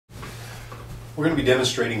We're going to be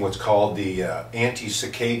demonstrating what's called the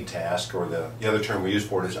anti-saccade task, or the other term we use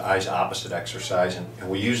for it is eyes opposite exercise, and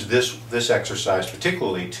we use this exercise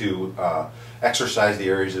particularly to exercise the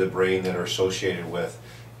areas of the brain that are associated with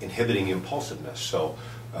inhibiting impulsiveness. So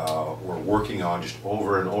we're working on just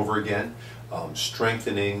over and over again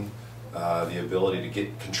strengthening the ability to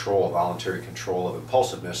get control, voluntary control of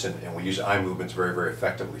impulsiveness, and we use eye movements very, very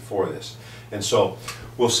effectively for this. And so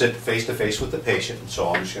we'll sit face to face with the patient, and so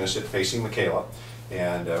I'm just going to sit facing Michaela,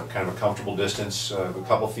 and kind of a comfortable distance, a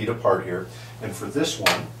couple feet apart here. And for this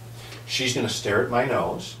one, she's going to stare at my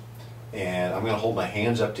nose, and I'm going to hold my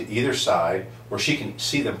hands up to either side where she can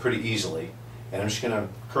see them pretty easily, and I'm just going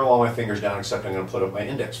to curl all my fingers down, except I'm going to put up my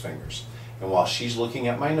index fingers. And while she's looking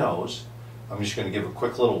at my nose, I'm just going to give a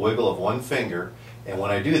quick little wiggle of one finger, and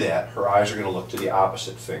when I do that, her eyes are going to look to the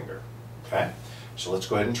opposite finger. Okay? So let's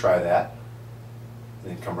go ahead and try that.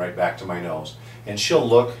 And then come right back to my nose. And she'll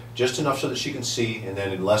look just enough so that she can see, and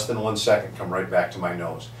then in less than 1 second, come right back to my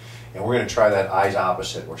nose. And we're going to try that eyes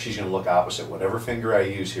opposite, where she's going to look opposite whatever finger I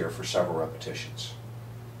use here for several repetitions.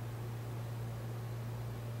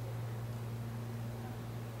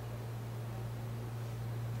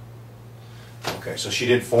 Okay, so she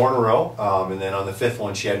did 4 in a row, and then on the 5th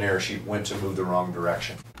one she had an error. She went to move the wrong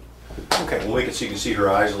direction. Okay, we'll make it so you can see her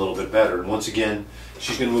eyes a little bit better. And once again,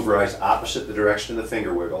 she's going to move her eyes opposite the direction of the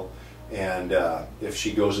finger wiggle. And if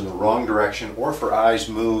she goes in the wrong direction, or if her eyes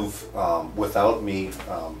move without me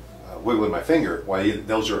wiggling my finger, well,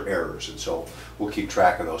 those are errors. And so we'll keep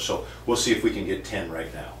track of those. So we'll see if we can get 10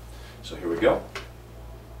 right now. So here we go.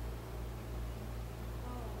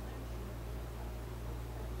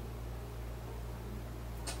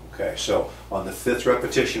 Okay, so on the 5th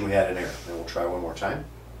repetition we had an error. And we'll try one more time.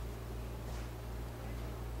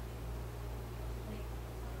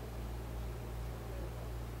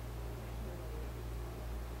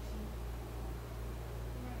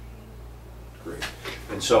 Great.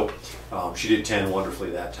 And so she did 10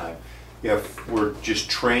 wonderfully that time. If we're just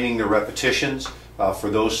training the repetitions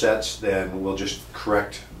for those sets, then we'll just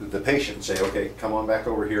correct the patient and say, okay, come on back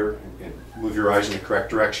over here and move your eyes in the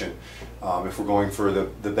correct direction. If we're going for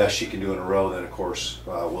the best she can do in a row, then of course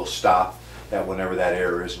we'll stop at whenever that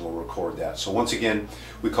error is, and we'll record that. So once again,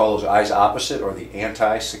 we call those eyes opposite, or the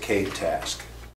anti-saccade task.